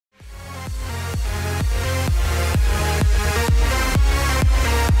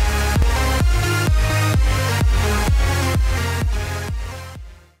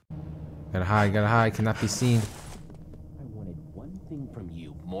gotta hide, cannot be seen. I wanted one thing from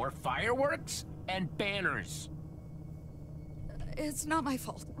you. More fireworks and banners. It's not my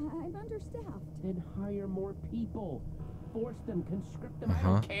fault. I'm understaffed. Then hire more people. Force them, conscript them, I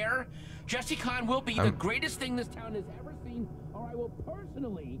don't care. Jesse Khan will be the greatest thing this town has ever seen, or I will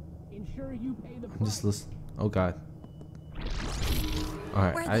personally ensure you pay the price. I'm just listening. Oh god.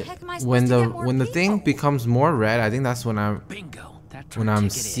 Alright, Where the heck am I supposed when to the get more when the thing people? becomes more red, I think that's when I'm Bingo. That's when our I'm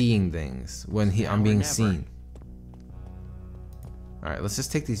ticket in. seeing things. When Now I'm or being never. seen. Alright, let's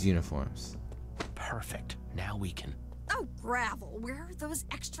just take these uniforms. Perfect. Now we can. Oh, gravel. Where are those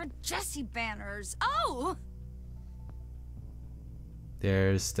extra Jesse banners? Oh!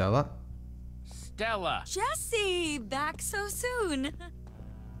 There's Stella. Stella. Jesse! Back so soon.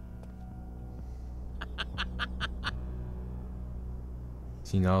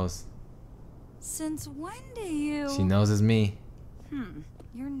 She knows. Since when do you... She knows it's me.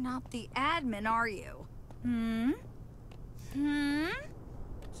 You're not the admin, are you?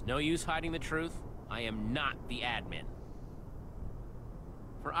 It's no use hiding the truth. I am not the admin.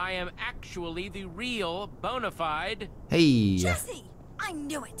 For I am actually the real, bona fide... Hey. Jesse! I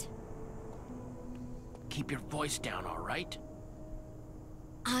knew it. Keep your voice down, all right?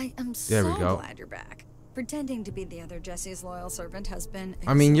 I am There so we go. glad you're back. Pretending to be the other Jesse's loyal servant has been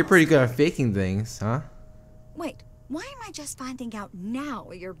I mean, you're pretty exhausting. good at faking things, huh? Wait, why am I just finding out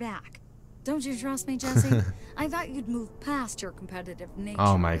now you're back? Don't you trust me, Jesse? I thought you'd move past your competitive nature.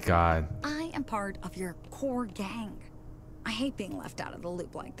 Oh my god. I am part of your core gang. I hate being left out of the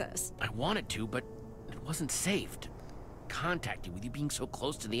loop like this. I wanted to, but it wasn't saved. Contacting with you being so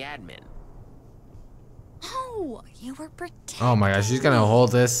close to the admin. Oh, you were pretending. Oh my gosh, she's gonna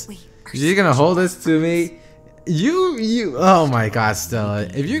hold this. We are She's gonna hold this to me. Oh my god, Stella.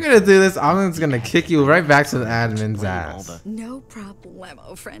 If you're gonna do this, I'm just gonna kick you right back to the admin's ass. No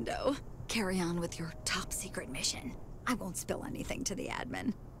problemo, friendo. Carry on with your top secret mission. I won't spill anything to the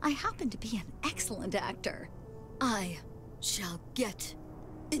admin. I happen to be an excellent actor. I shall get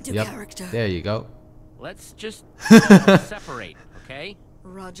into character. There you go. Let's just separate, okay?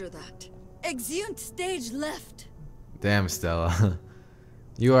 Roger that. Exeunt stage left. Damn, Stella.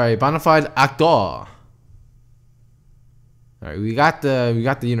 You are a bona fide actor. Alright, we got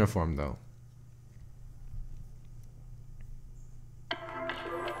the uniform though.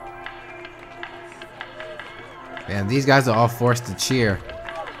 Man, these guys are all forced to cheer.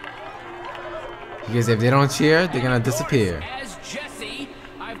 Because if they don't cheer, they're gonna disappear. As Jesse,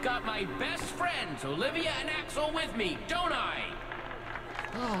 I've got my best friends, Olivia and Axel, with me, don't I?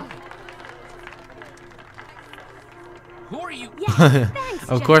 Who are you?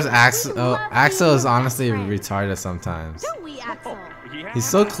 Of course, Axel is honestly retarded sometimes. Don't we, Axel? He's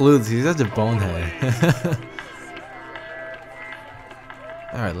so clueless. He's such a bonehead.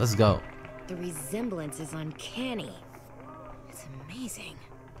 All right, let's go. The resemblance is uncanny. It's amazing.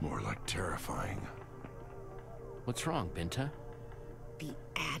 More like terrifying. What's wrong, Binta? The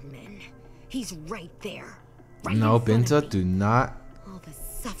admin. He's right there. Right No, in front of Binta, me. do not. All the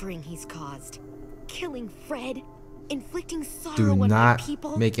suffering he's caused. Killing Fred. Inflicting sorrow Do on my not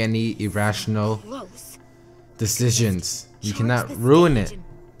people. make any irrational Close. decisions. You Charge cannot the ruin stage it. and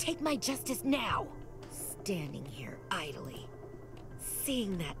take my justice now. Standing here idly.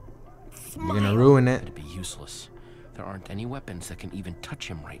 Seeing that smile. You're gonna ruin it. It'd be useless. There aren't any weapons that can even touch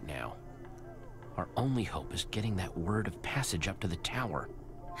him right now. Our only hope is getting that word of passage up to the tower.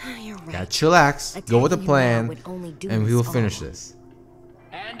 You're right. Gotta chillax, go with the Attacking him now plan, would only do and we us will all. finish this.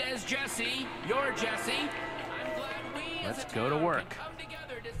 And as Jesse, you're Jesse. I'm glad we Let's as a go to town work. can come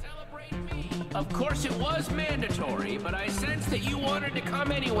together to celebrate me. Of course it was mandatory, but I sensed that you wanted to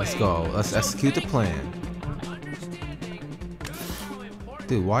come anyway. Let's go. Let's So execute the thank plan. you for understanding how important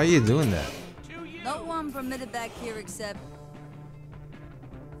Dude, why are you doing that? to you. No one permitted back here except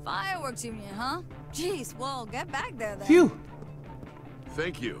fireworks, you mean, huh? Jeez, well, get back there then. Phew.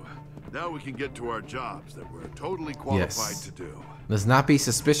 Thank you. Now we can get to our jobs that we're totally qualified Yes. to do. Let's not be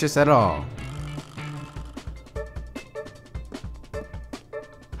suspicious at all.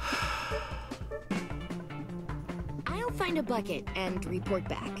 I'll find a bucket and report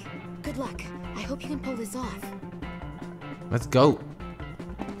back. Good luck. I hope you can pull this off. Let's go.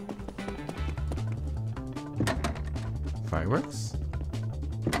 Fireworks?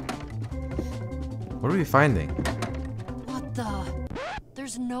 What are we finding? What the?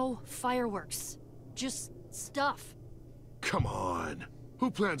 There's no fireworks. Just stuff. Come on. Who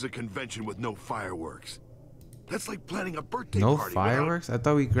plans a convention with no fireworks? That's like planning a birthday No party. fireworks? I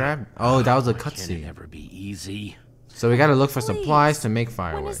thought we grabbed. Oh, that was a Can it cutscene. ever be easy? So we gotta look for supplies Please. to make When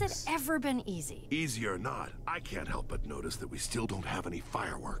fireworks. has it ever been easy? Easy or not, I can't help but notice that we still don't have any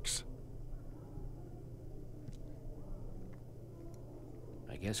fireworks.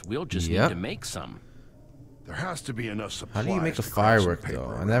 guess we'll just need to make some. There has to be enough supplies. How do you make a to craft some firework paper though?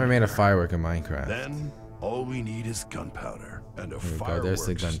 I around never made a here. firework in Minecraft. Then all we need is gunpowder and a There we go, fireworks there's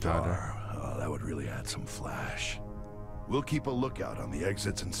the gunpowder. star. Oh, that would really add some flash. We'll keep a lookout on the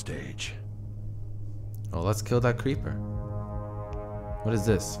exits and stage. Oh, let's kill that creeper. What is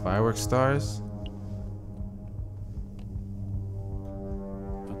this? Firework stars?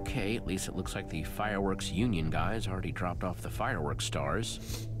 Okay, at least it looks like the fireworks union guys already dropped off the fireworks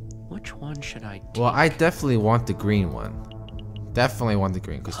stars. Which one should I take? Well, I definitely want the green one. Definitely want the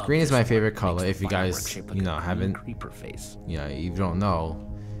green, because green is my favorite color. If you guys, you know, haven't, creeper face. yeah, if you don't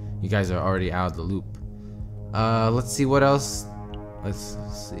know, you guys are already out of the loop. Let's see what else. Let's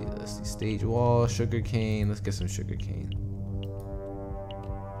see. Stage wall, sugar cane. Let's get some sugar cane.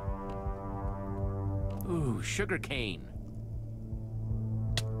 Ooh, sugar cane.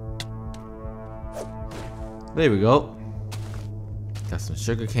 There we go. Got some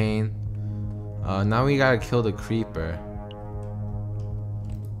sugar cane. Now we gotta kill the creeper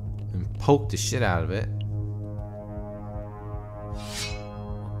and poke the shit out of it.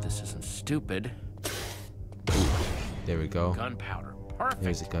 Hope this isn't stupid. There we go. Gunpowder. Perfect.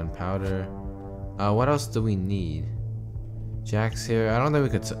 Here's the gunpowder. What else do we need? Jack's here. I don't think we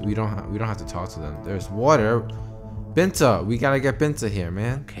could. We don't have to talk to them. There's water. Binta, we gotta get Binta here,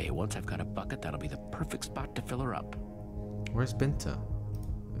 man. Okay, once I've got a bucket, that'll be the perfect spot to fill her up. Where's Binta?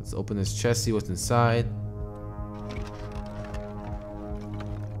 Let's open this chest, see what's inside.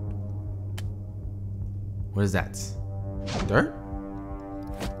 What is that? Dirt?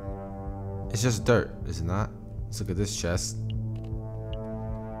 It's just dirt, is it not? Let's look at this chest.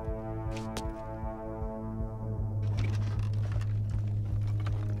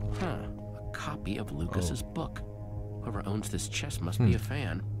 Huh. A copy of Lucas's book. Whoever owns this chest must be a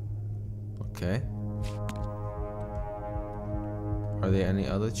fan. Okay. Are there any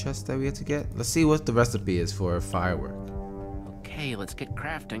other chests that we have to get? Let's see what the recipe is for a firework. Okay, let's get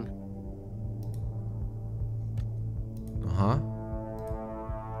crafting. Uh-huh.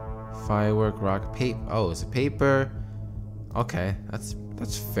 Firework, rock, paper. Oh, it's a paper. Okay, that's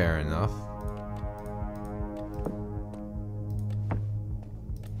fair enough.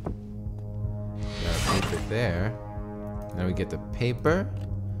 Got a paper there. Now we get the paper.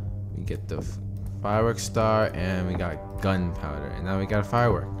 We get the firework star, and we got gunpowder. And now we got a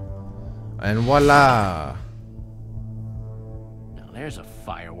firework. And voila! Now there's a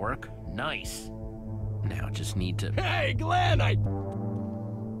firework. Nice. Now just need to... Hey, Glenn,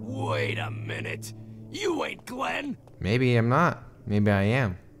 Wait a minute. You ain't Glenn. Maybe I'm not. Maybe I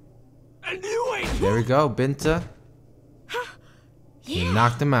am. And you ain't... There we go, Binta. Yeah. You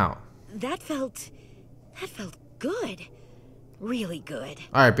knocked him out. That felt good. Really good.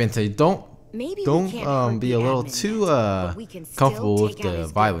 All right, Binta, don't Maybe we can't hurt be the a little admin too yet, but we can still comfortable with take out the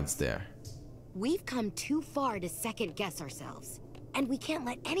his violence guns. there. We've come too far to second guess ourselves, and we can't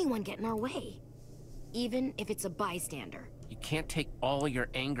let anyone get in our way. Even if it's a bystander. You can't take all your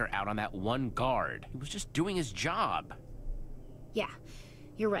anger out on that one guard. He was just doing his job. Yeah,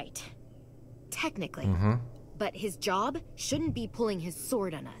 you're right. Technically. Mm-hmm. But his job shouldn't be pulling his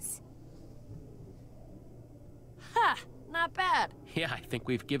sword on us. Ha! Not bad. Yeah, I think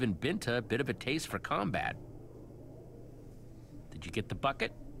we've given Binta a bit of a taste for combat. Did you get the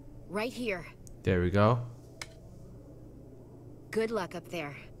bucket? Right here. There we go. Good luck up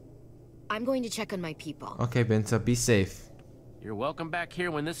there. I'm going to check on my people. Okay, Binta, be safe. You're welcome back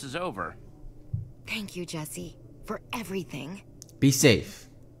here when this is over. Thank you, Jesse, for everything. Be safe.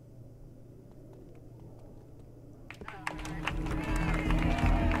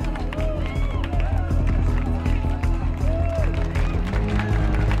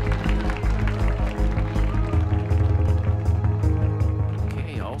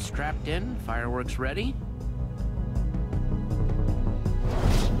 Okay, all strapped in, fireworks ready.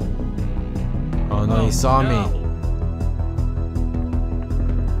 Oh no, he saw me.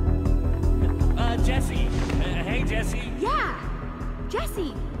 Jesse. Hey, Jesse. Yeah!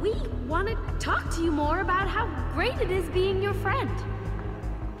 Jesse, we want to talk to you more about how great it is being your friend.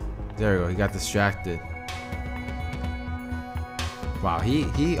 There we go, he got distracted. Wow,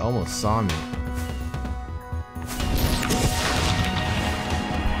 he almost saw me.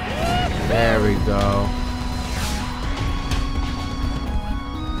 There we go.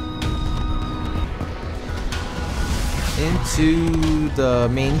 Into the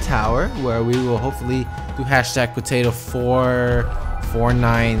main tower where we will hopefully do hashtag potato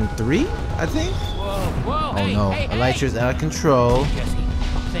 4493, I think. Whoa, whoa, Oh hey, no, hey, hey. Elytra's out of control. Jesse,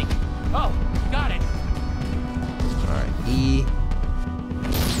 think. Oh, got it. Alright, E.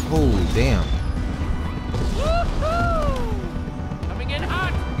 Holy damn. Woohoo! Coming in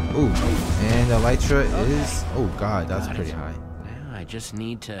hot. Ooh, and the elytra is... Oh god, that's pretty high. Now I just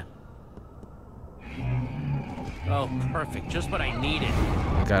need to... Oh, perfect. Just what I needed.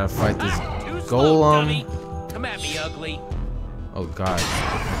 I gotta fight this Too slow, golem. dummy. Come at me, ugly. Oh god.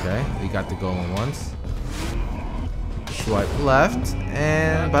 Okay, we got the golem once. Swipe left,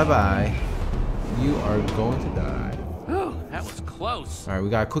 and bye-bye. You are going to die. Whew, that was close. Alright, we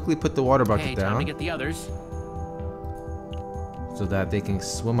gotta quickly put the water bucket Okay, time to down get the others. so that they can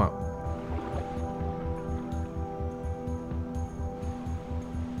swim up.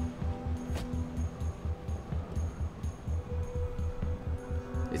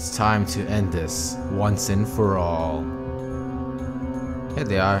 It's time to end this once and for all. Here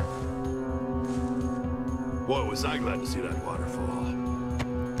they are. Boy, was I glad to see that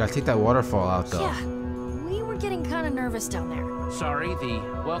waterfall. Gotta take that waterfall out though. Yeah, we were getting kind of nervous down there. Sorry, the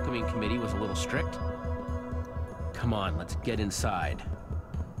welcoming committee was a little strict. Come on, let's get inside.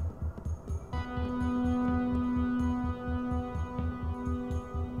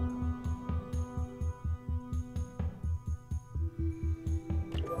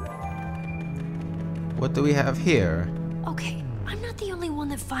 What do we have here? Okay, I'm not the only one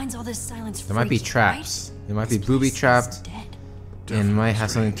that finds all this silence There might be freaky, traps. right? There might be This booby place is trapped. dead. And might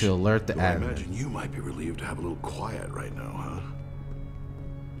have something Strange. to alert the Though I admin. imagine you might be relieved to have a little quiet right now, huh?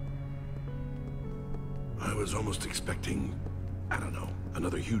 I was almost expecting, I don't know,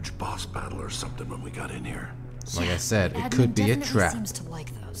 another huge boss battle or something when we got in here. Like I said, it Admin could be a definitely trap. Seems to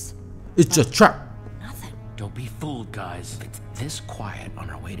like those. It's a trap. Nothing. Don't be fooled, guys. If it's this quiet on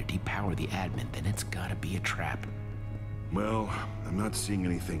our way to depower the admin, then it's gotta be a trap. Well, I'm not seeing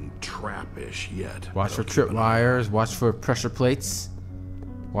anything trap-ish yet. Watch for but I'll keep an eye. tripwires. Watch for pressure plates.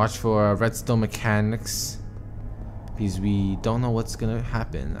 Watch for redstone mechanics. Because we don't know what's gonna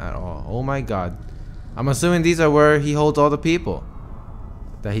happen at all. Oh my god. I'm assuming these are where he holds all the people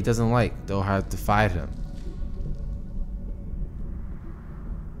that he doesn't like. They'll have to fight him.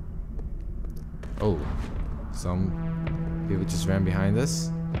 Oh. Some people just ran behind us.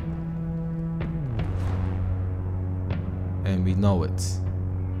 And we know it.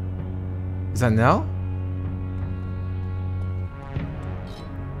 Is that Nell?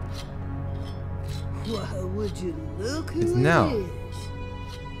 Well, would you look who It's it Nell. is?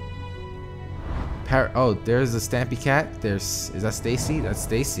 Oh, there's the Stampy Cat. Is that Stacy? That's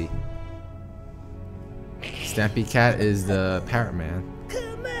Stacy. Stampy Cat is the Parrot Man.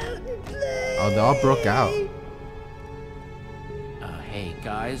 Come out and play. Oh, they all broke out. Hey,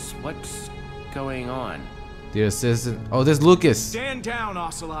 guys, what's going on? The assistant. Oh, there's Lucas. Stand down,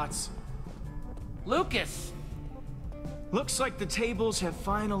 Ocelots. Lucas! Looks like the tables have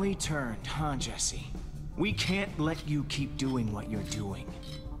finally turned, huh, Jesse? We can't let you keep doing what you're doing.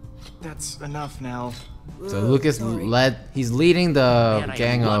 That's enough now. So Lucas he's leading the Man, I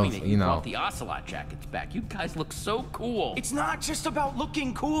gang am loving of, that you know. brought the ocelot jackets back. You guys look so cool. It's not just about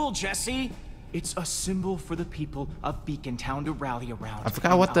looking cool, Jesse. It's a symbol for the people of Beacon Town to rally around. I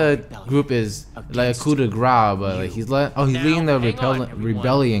forgot what the group is. Like a coup de grace, but like he's leading the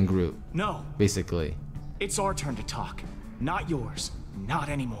rebellion group, No, basically. it's our turn to talk. Not yours. Not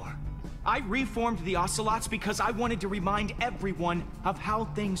anymore. I reformed the Ocelots because I wanted to remind everyone of how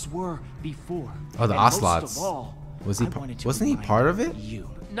things were before. Oh, the And most Ocelots. of all, Was he? I wanted to Wasn't he remind part of it? You.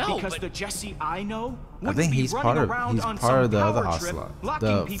 No, because but- the Jesse I know I wouldn't think be he's running part of. around He's on part some of the other power trip, Ocelot.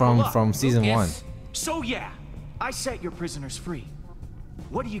 locking people up. From season one. Lucas. So yeah, I set your prisoners free.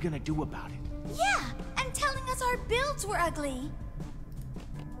 What are you gonna do about it? Yeah, and telling us our builds were ugly.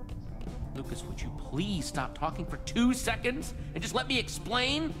 Lucas, would you please stop talking for 2 seconds and just let me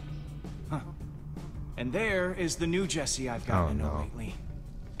explain? And there is the new Jesse I've gotten to know no. lately.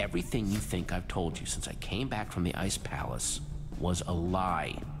 Everything you think I've told you since I came back from the Ice Palace was a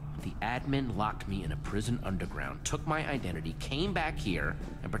lie. The admin locked me in a prison underground, took my identity, came back here,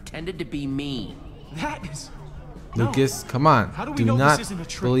 and pretended to be me. That is... Lucas, come on. How do we Do know not this isn't a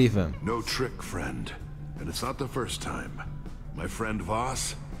trick? believe him. No trick, friend. And it's not the first time. My friend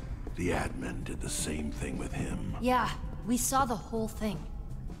Voss, the admin, did the same thing with him. Yeah, we saw the whole thing.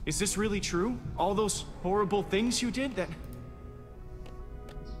 Is this really true? All those horrible things you did that...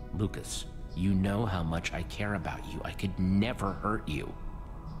 Lucas, you know how much I care about you. I could never hurt you.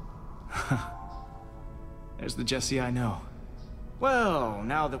 There's the Jesse I know. Well,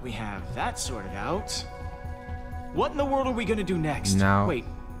 now that we have that sorted out... What in the world are we gonna do next? Now. Wait,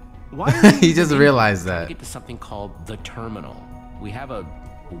 why are we He just realized We that. get to something called the terminal. We have a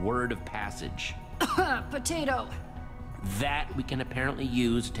word of passage. Potato. That we can apparently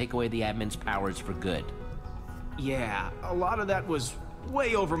use to take away the admin's powers for good. Yeah, a lot of that was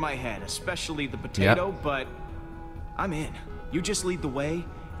way over my head, especially the potato, but I'm in. You just lead the way,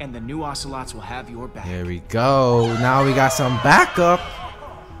 and the new ocelots will have your back. Here we go. Now we got some backup.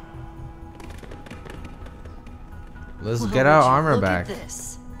 Let's get our armor back. Look at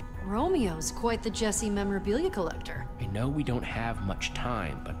this. Romeo's quite the Jesse memorabilia collector. I know we don't have much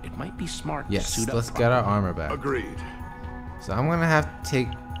time, but it might be smart to Yes, suit up. let's get our armor back. Agreed. So I'm gonna have to take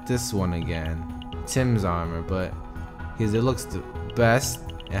this one again, Tim's armor, but because it looks the best,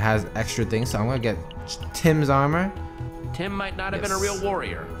 it has extra things, so I'm gonna get Tim's armor. Tim might not have been a real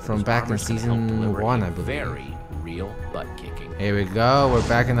warrior. From His back in armor's gonna help season deliver 1, a I believe. Very real butt kicking. Here we go, we're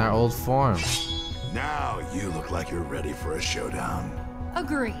back in our old form. Now you look like you're ready for a showdown.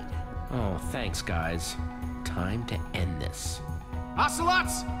 Agreed. Oh, thanks, guys. Time to end this.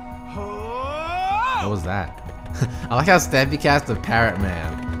 Ocelots! What was that? I like how Stampy cast the parrot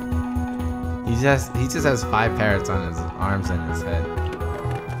man. He just has 5 parrots on his arms and his head.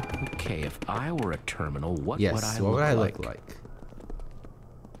 Okay, if I were a terminal, what Yes, would I what would I look look like? like?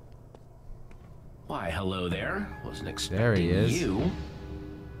 Why, hello there. Wasn't expecting There he is. you.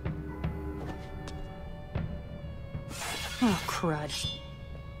 Oh, crud.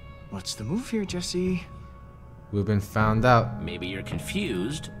 What's the move here, Jesse? We've been found out. Maybe you're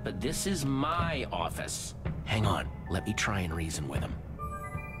confused, but this is my office. Hang on, let me try and reason with him.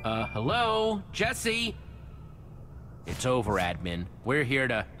 Hello? Jesse? It's over, admin. We're here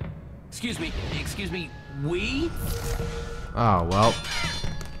to... Excuse me, we? Oh, well.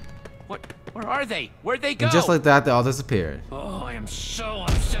 What? Where are they? Where'd they go? And just like that, they all disappeared. Oh, I am so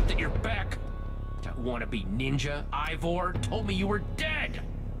upset that you're back. That wannabe ninja, Ivor, told me you were dead.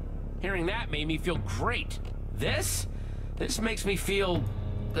 Hearing that made me feel great. This makes me feel...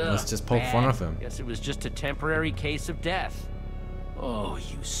 Let's just poke fun of him. Guess it was just a temporary case of death. Oh,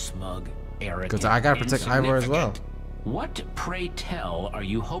 you smug, arrogant, Because I gotta protect Ivor as well. insignificant. What, pray tell, are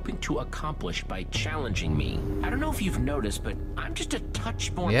you hoping to accomplish by challenging me? I don't know if you've noticed, but I'm just a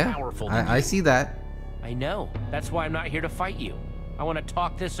touch more powerful than you. I see that. I know. That's why I'm not here to fight you. I want to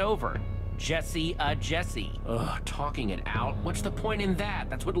talk this over. Jesse. Ugh, talking it out? What's the point in that?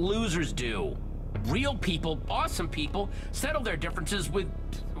 That's what losers do. Real people, awesome people, settle their differences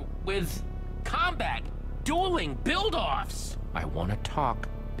with combat, dueling, build-offs. I want to talk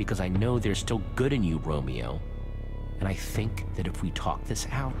because I know there's still good in you, Romeo. And I think that if we talk this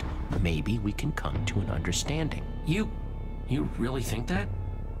out, maybe we can come to an understanding. You really think that?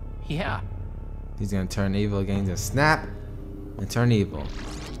 Yeah. He's gonna turn evil again. He's gonna snap and turn evil.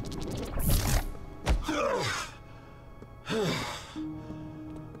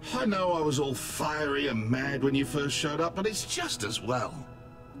 I know I was all fiery and mad when you first showed up, but it's just as well.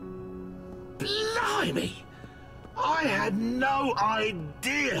 Blimey! I had no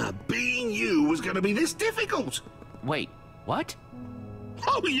idea being you was going to be this difficult. Wait, what?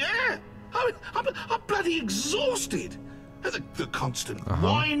 Oh, yeah! I'm bloody exhausted. The constant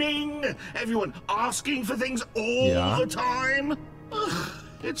whining, everyone asking for things all the time. Ugh,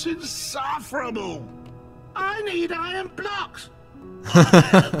 it's insufferable. I need iron blocks.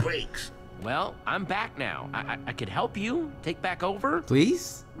 Iron bricks. Well, I'm back now. I could help you take back over.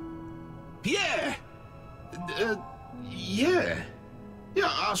 Please? Yeah. Yeah. Yeah,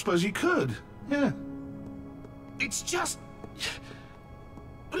 I suppose you could. Yeah. It's just...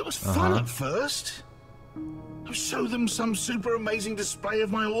 Well, it was fun at first. I'd show them some super amazing display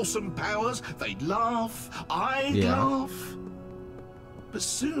of my awesome powers. They'd laugh. I'd laugh. But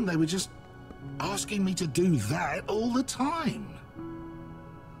soon they were just asking me to do that all the time.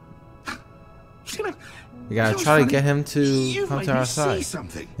 We gotta try to get him to come to our side.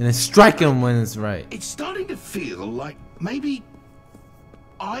 Something. And then strike him when it's right. It's starting to feel like maybe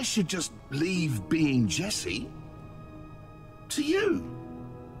I should just leave being Jesse to you.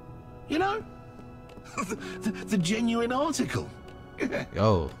 You know? the genuine article.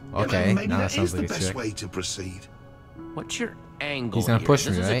 Oh, okay. Maybe Now that that sounds is like the a best trick. way to proceed. What's your angle? He's gonna here? push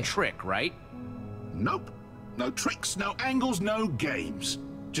This me, is right? a trick, right? Nope. No tricks, no angles, no games.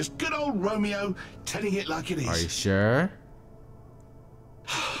 Just good old Romeo telling it like it is. Are you sure?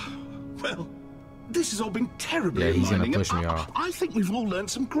 Well, this has all been terribly Yeah, he's gonna reminding. push me off. I think we've all learned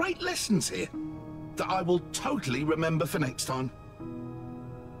some great lessons here that I will totally remember for next time.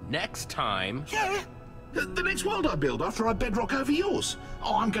 Next time? Yeah. The next world I build after I bedrock over yours.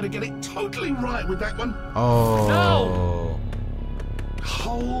 Oh, I'm gonna get it totally right with that one. Oh. No!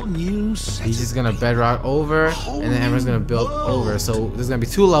 Whole new set. He's just gonna bedrock over, and then Emma's gonna build over. So there's gonna be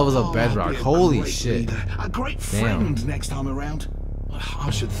 2 levels of bedrock. Holy shit! Leader, a great Damn. friend next time around. I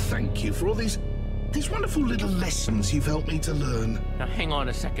should thank you for all these wonderful little lessons you've helped me to learn. Now hang on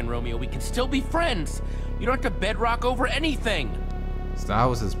a second, Romeo. We can still be friends. You don't have to bedrock over anything. So that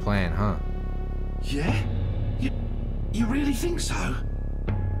was his plan, huh? Yeah? You really think so?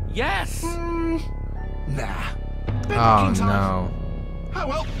 Yes! Nah. Oh no. Oh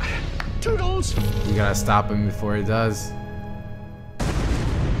well. Toodles. You gotta stop him before he does.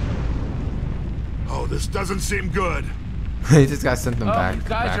 Oh, this doesn't seem good. He just got sent them back. You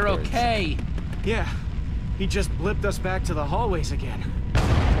guys are backwards. okay. Yeah, he just blipped us back to the hallways again.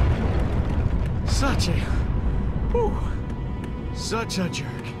 Such a jerk.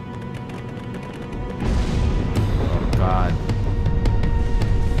 Oh god.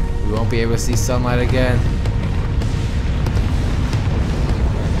 We won't be able to see sunlight again.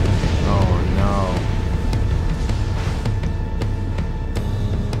 Oh no.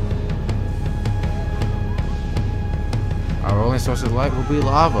 Our only source of light will be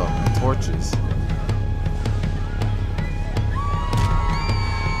lava and torches.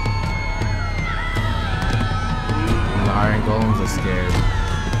 And the iron golems are scared.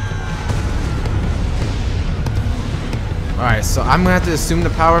 Alright, so I'm gonna have to assume the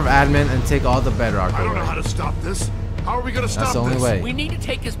power of admin and take all the bedrock away. I don't know how to stop this. How are we gonna stop this? That's the only way. We need to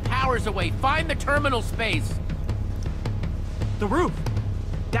take his powers away. Find the terminal space. The roof.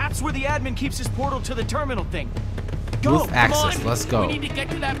 That's where the admin keeps his portal to the terminal thing. Go, Roof access, on. let's go. We need to get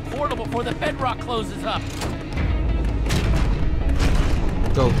to that portal before the bedrock closes up.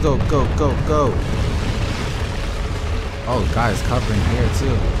 Go, go, go, go, go. Oh, guys, covering here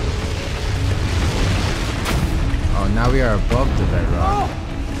too. Oh, now we are above the bedrock.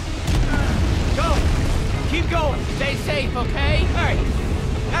 Go! Keep going! Stay safe, okay? Hey!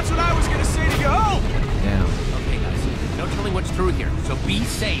 That's what I was gonna say to you! Oh! Damn. Okay, guys. No telling what's through here, so be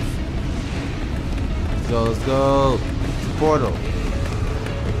safe. Let's go, let's go. It's the portal.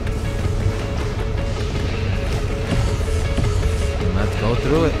 And let's go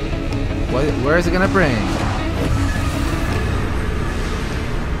through it. Where is it gonna bring?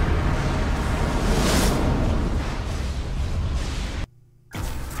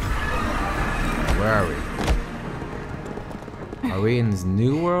 Where are we? Are we in this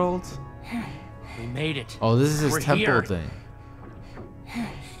new world? We made it. Oh, this is his We're temple here. thing.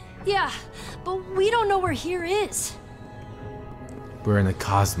 Yeah, but we don't know where here is. We're in the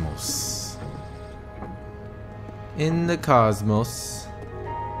cosmos. In the cosmos.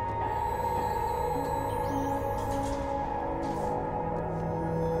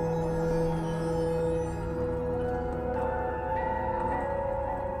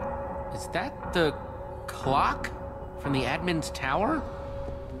 Is that the clock from the admin's tower?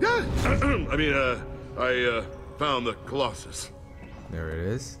 Yeah. I mean, I found the Colossus. There it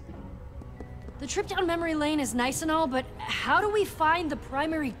is. The trip down memory lane is nice and all, but how do we find the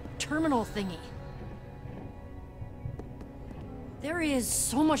primary terminal thingy? There is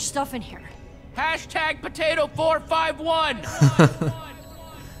so much stuff in here. Hashtag potato451.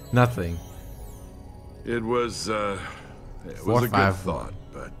 Nothing. It was a 4, good 5, thought,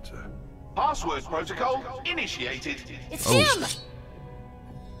 but Password protocol initiated. It's Oh, him!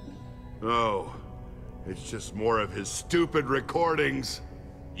 oh, it's just more of his stupid recordings.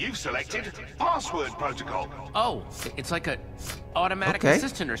 You've selected password protocol. Oh, it's like a automatic Okay.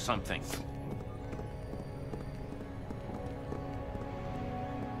 assistant or something.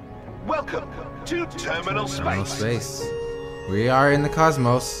 Welcome to terminal Terminal space. space. We are in the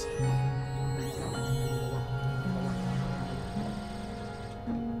cosmos.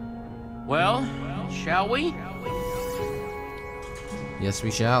 Well, shall we? Yes,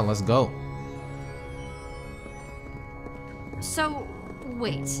 we shall. Let's go. So,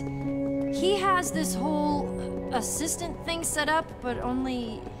 wait. He has this whole assistant thing set up, but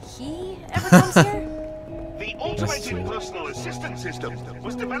only he ever comes here? The true. automated personal assistant system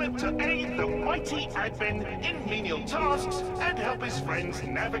was developed to aid the mighty admin in menial tasks and help his friends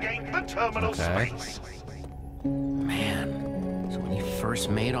navigate the terminal Okay. space. Man, so when he first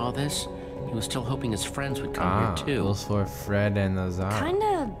made all this, he was still hoping his friends would come Ah, here too. those for Fred and Azar.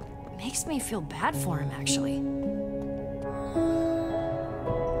 Kinda makes me feel bad for him, actually.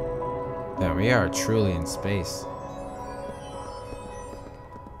 Yeah, we are truly in space.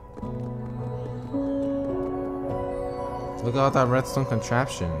 Look at all that redstone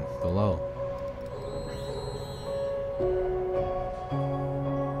contraption below.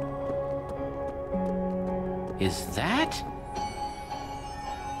 Is that?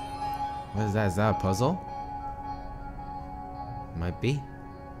 What is that? Is that a puzzle? Might be.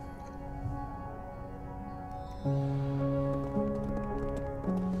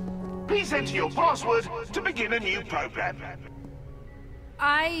 Please enter your password to begin a new program.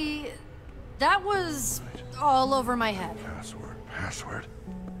 That was all over my head. Password.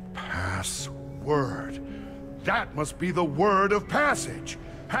 That must be the word of passage.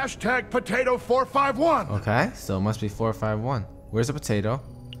 Hashtag potato451. Okay, so it must be 451. Where's the potato?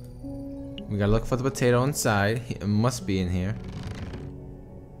 We gotta look for the potato inside. It must be in here.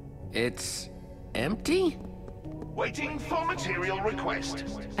 It's empty? Waiting for material request.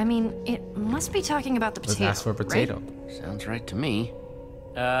 I mean, it must be talking about the potato. Let's ask for a potato. Right? Sounds right to me.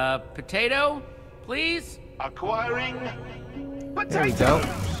 Potato, please? Acquiring There we go. potatoes.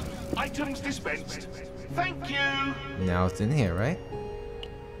 Items dispensed. Thank you. Now it's in here, right?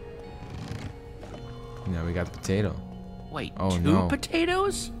 Now we got the potato. Wait, Oh, two no.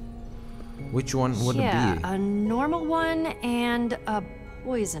 potatoes? Which one would Yeah, it be? a normal one and a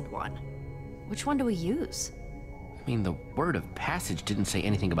poisoned one. Which one do we use? I mean, the word of passage didn't say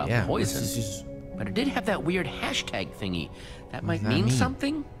anything about Yeah, poison. this is just- But it did have that weird hashtag thingy. That might does that mean mean?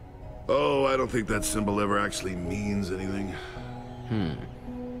 something? Oh, I don't think that symbol ever actually means anything.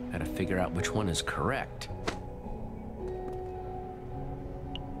 Gotta figure out which one is correct.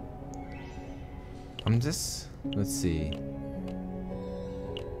 Let's see.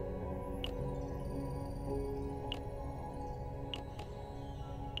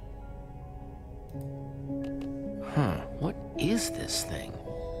 What is this thing?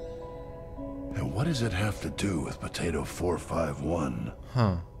 And what does it have to do with potato 451?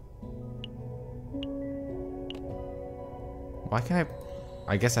 Huh. Why can't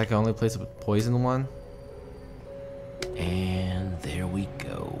I guess I can only place a poison one? And there we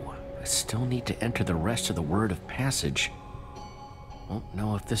go. I still need to enter the rest of the word of passage. Won't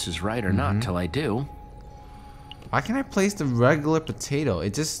know if this is right or not till I do. Why can't I place the regular potato?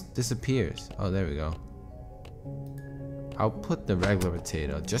 It just disappears. Oh, there we go. I'll put the regular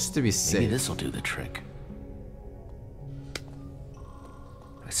potato just to be Maybe safe. this'll do the trick.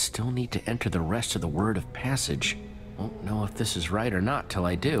 I still need to enter the rest of the word of passage. Won't know if this is right or not till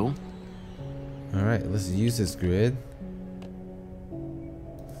I do. Alright, let's use this grid.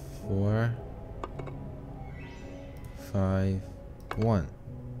 4, 5, 1.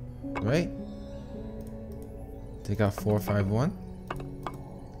 Right? Take out 4, 5, 1.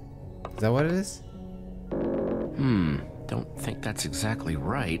 Is that what it is? Don't think that's exactly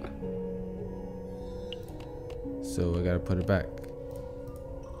right. So we gotta put it back.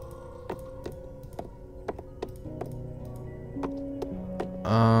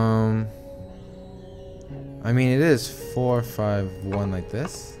 I mean, it is 4, 5, 1 like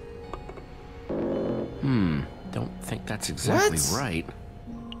this. Don't think that's exactly What? right.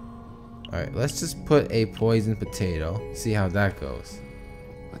 Alright, let's just put a poisoned potato. See how that goes.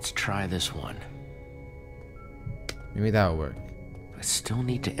 Let's try this one. Maybe that'll work. I still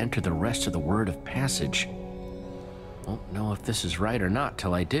need to enter the rest of the word of passage. Won't know if this is right or not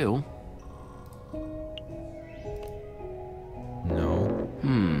till I do. No.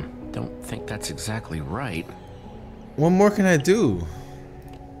 Don't think that's exactly right. What more can I do?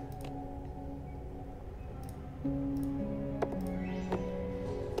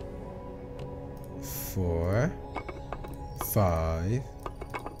 Four, 5,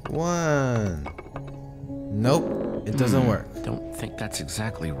 1. Nope, it doesn't work. Don't think that's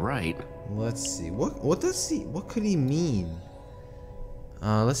exactly right. Let's see. What could he mean?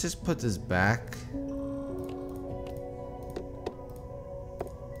 Let's just put this back.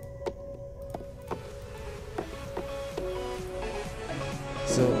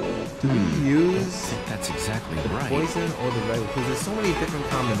 So, do we use Think that's exactly the right. poison or the regular? Because there's so many different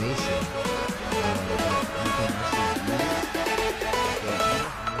combinations. You can actually